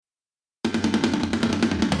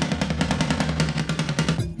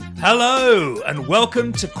Hello, and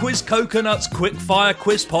welcome to Quiz Coconut's Quickfire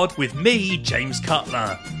Quiz Pod with me, James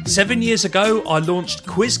Cutler. 7 years ago, I launched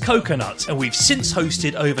Quiz Coconut, and we've since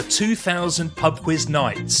hosted over 2,000 pub quiz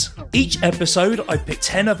nights. Each episode, I pick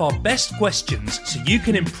 10 of our best questions so you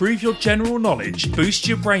can improve your general knowledge, boost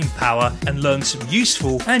your brain power, and learn some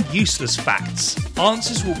useful and useless facts.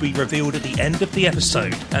 Answers will be revealed at the end of the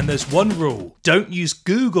episode, and there's one rule: don't use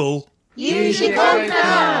Google. Use your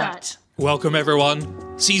coconut! Welcome everyone.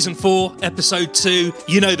 Season 4, Episode 2,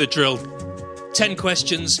 you know the drill. 10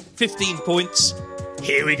 questions, 15 points.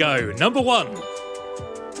 Here we go. Number 1.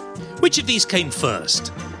 Which of these came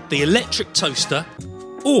first? The electric toaster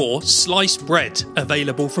or sliced bread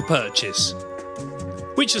available for purchase?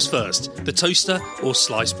 Which was first, the toaster or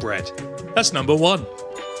sliced bread? That's number 1.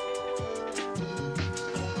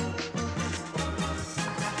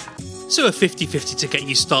 So a 50-50 to get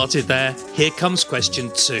you started there. Here comes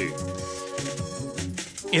question 2.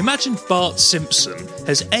 Imagine Bart Simpson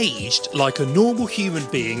has aged like a normal human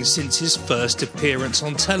being since his first appearance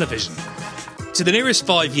on television. To the nearest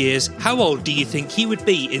 5 years, how old do you think he would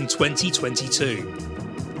be in 2022?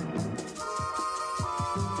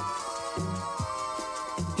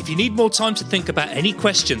 If you need more time to think about any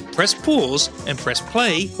question, press pause and press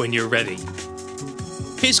play when you're ready.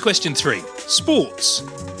 Here's question 3. Sports.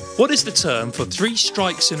 What is the term for 3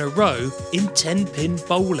 strikes in a row in 10-pin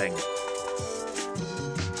bowling?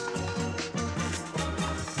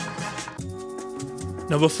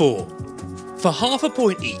 Number 4. For half a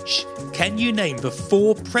point each, can you name the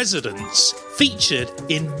 4 presidents featured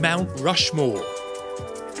in Mount Rushmore?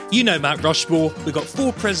 You know Mount Rushmore, we've got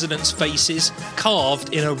 4 presidents' faces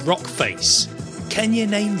carved in a rock face. Can you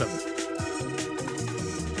name them?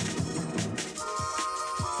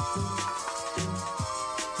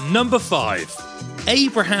 Number 5.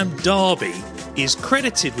 Abraham Darby is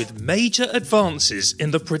credited with major advances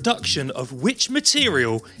in the production of which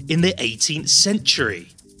material in the 18th century?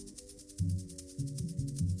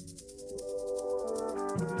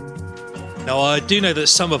 Now, I do know that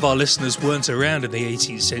some of our listeners weren't around in the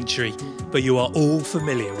 18th century, but you are all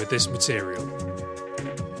familiar with this material.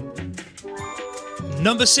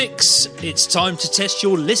 Number 6, it's time to test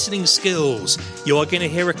your listening skills. You are going to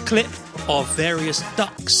hear a clip of various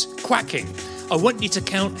ducks quacking. I want you to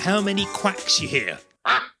count how many quacks you hear.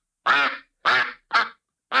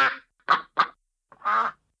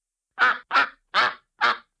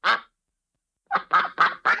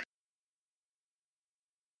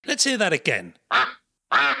 Let's hear that again.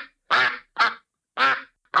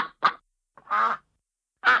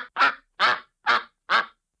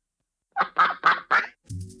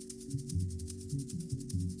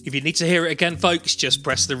 If you need to hear it again, folks, just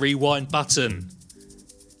press the rewind button.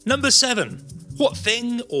 Number 7. What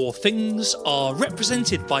thing or things are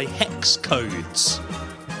represented by hex codes?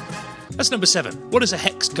 That's number 7. What is a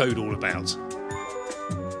hex code all about?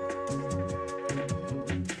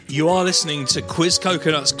 You are listening to Quiz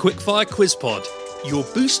Coconut's Quickfire Quiz Pod, your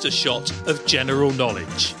booster shot of general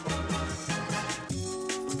knowledge.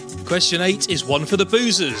 Question 8 is one for the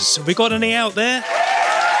boozers. Have we got any out there?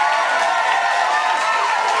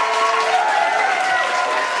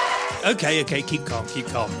 Okay, keep calm.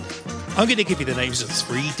 I'm going to give you the names of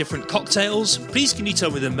 3 different cocktails. Please can you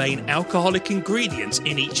tell me the main alcoholic ingredients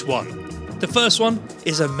in each one? The first one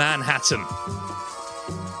is a Manhattan.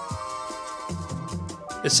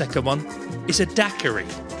 The second one is a daiquiri.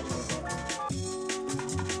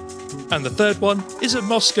 And the third one is a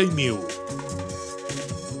Moscow Mule.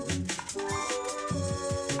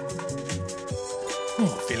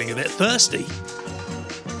 Oh, feeling a bit thirsty.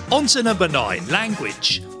 On to number 9,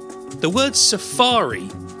 language. The word safari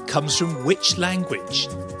comes from which language?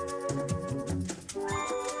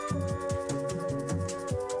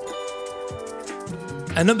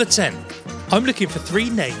 And number 10, I'm looking for 3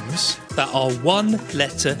 names that are 1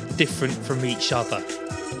 letter different from each other.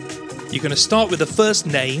 You're going to start with the first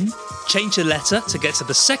name, change a letter to get to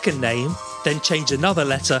the second name, then change another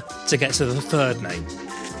letter to get to the third name.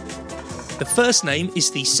 The first name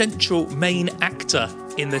is the central main actor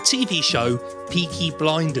in the TV show Peaky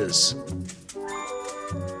Blinders.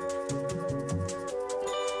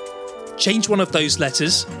 Change one of those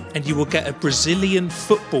letters and you will get a Brazilian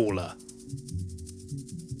footballer.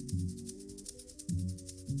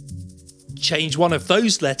 Change one of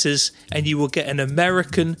those letters and you will get an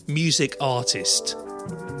American music artist.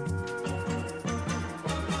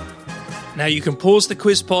 Now you can pause the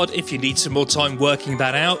quiz pod if you need some more time working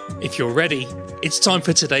that out. If you're ready, it's time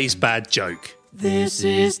for today's bad joke. This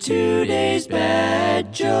is today's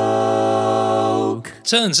bad joke.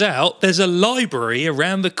 Turns out there's a library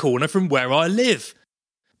around the corner from where I live.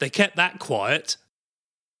 They kept that quiet.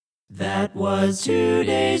 That was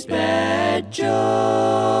today's bad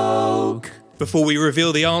joke. Before we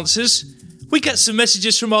reveal the answers, we get some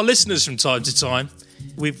messages from our listeners from time to time.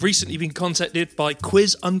 We've recently been contacted by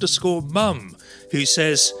quiz_mum, who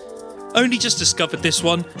says, "Only just discovered this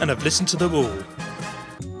one and have listened to them all.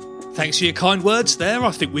 Thanks for your kind words there.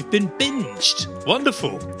 I think we've been binged.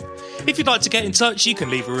 Wonderful. If you'd like to get in touch, you can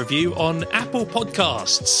leave a review on Apple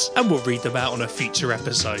Podcasts and we'll read them out on a future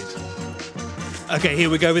episode." Okay, here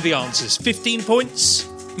we go with the answers. 15 points.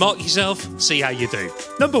 Mark yourself, see how you do.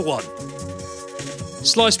 Number 1.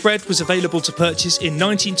 Sliced bread was available to purchase in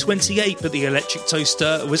 1928, but the electric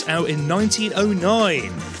toaster was out in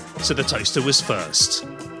 1909, so the toaster was first.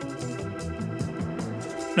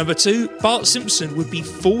 Number 2, Bart Simpson would be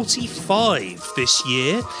 45 this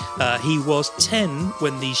year. He was 10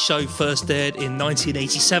 when the show first aired in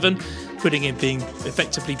 1987, putting him being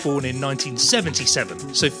effectively born in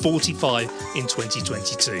 1977, so 45 in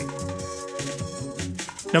 2022.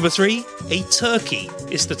 Number 3, a turkey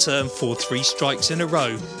is the term for 3 strikes in a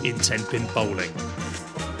row in 10-pin bowling.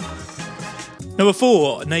 Number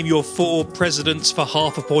 4, name your 4 presidents for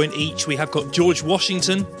half a point each. We have got George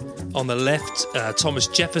Washington on the left, Thomas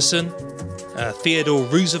Jefferson, Theodore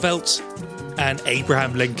Roosevelt, and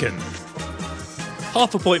Abraham Lincoln.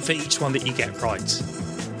 Half a point for each one that you get right.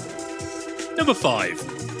 Number 5,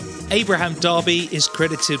 Abraham Darby is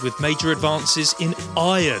credited with major advances in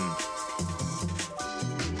iron.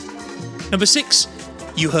 Number 6,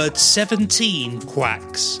 you heard 17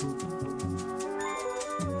 quacks.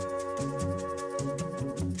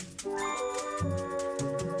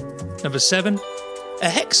 Number 7, a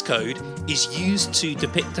hex code is used to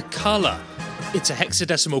depict a colour. It's a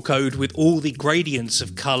hexadecimal code with all the gradients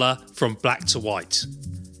of colour from black to white.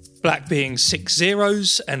 Black being 6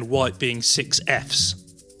 zeros and white being 6 Fs.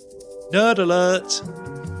 Nerd alert!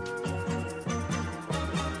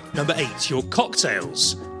 Number 8, your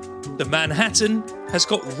cocktails. The Manhattan has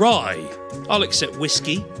got rye. I'll accept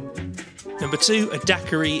whiskey. Number 2, a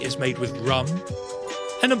daiquiri is made with rum.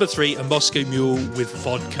 And number 3, a Moscow Mule with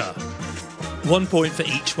vodka. 1 point for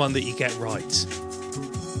each one that you get right.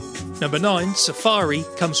 Number 9, safari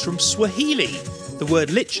comes from Swahili. The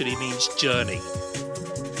word literally means journey.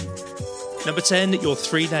 Number 10, your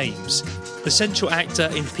 3 names. The central actor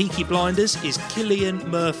in Peaky Blinders is Cillian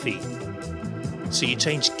Murphy. So you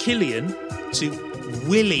change Cillian to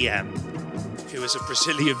Willian, who is a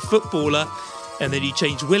Brazilian footballer, and then you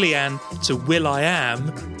change Willian to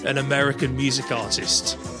will.i.am, an American music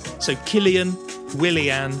artist. So Cillian,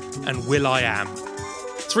 Willian, and will.i.am.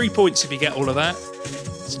 3 points if you get all of that.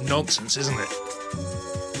 It's nonsense, isn't it?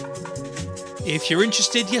 If you're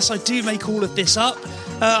interested, yes, I do make all of this up.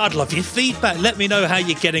 I'd love your feedback. Let me know how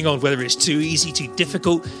you're getting on, whether it's too easy, too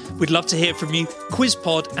difficult. We'd love to hear from you.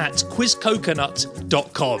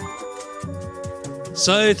 quizpod@quizcoconut.com.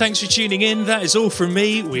 So thanks for tuning in. That is all from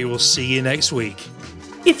me. We will see you next week.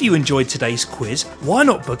 If you enjoyed today's quiz, why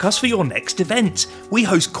not book us for your next event? We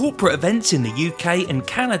host corporate events in the UK and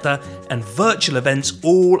Canada and virtual events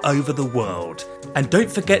all over the world. And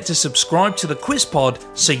don't forget to subscribe to the Quiz Pod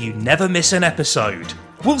so you never miss an episode.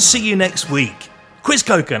 We'll see you next week. Quiz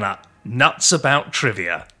Coconut, nuts about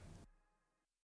trivia.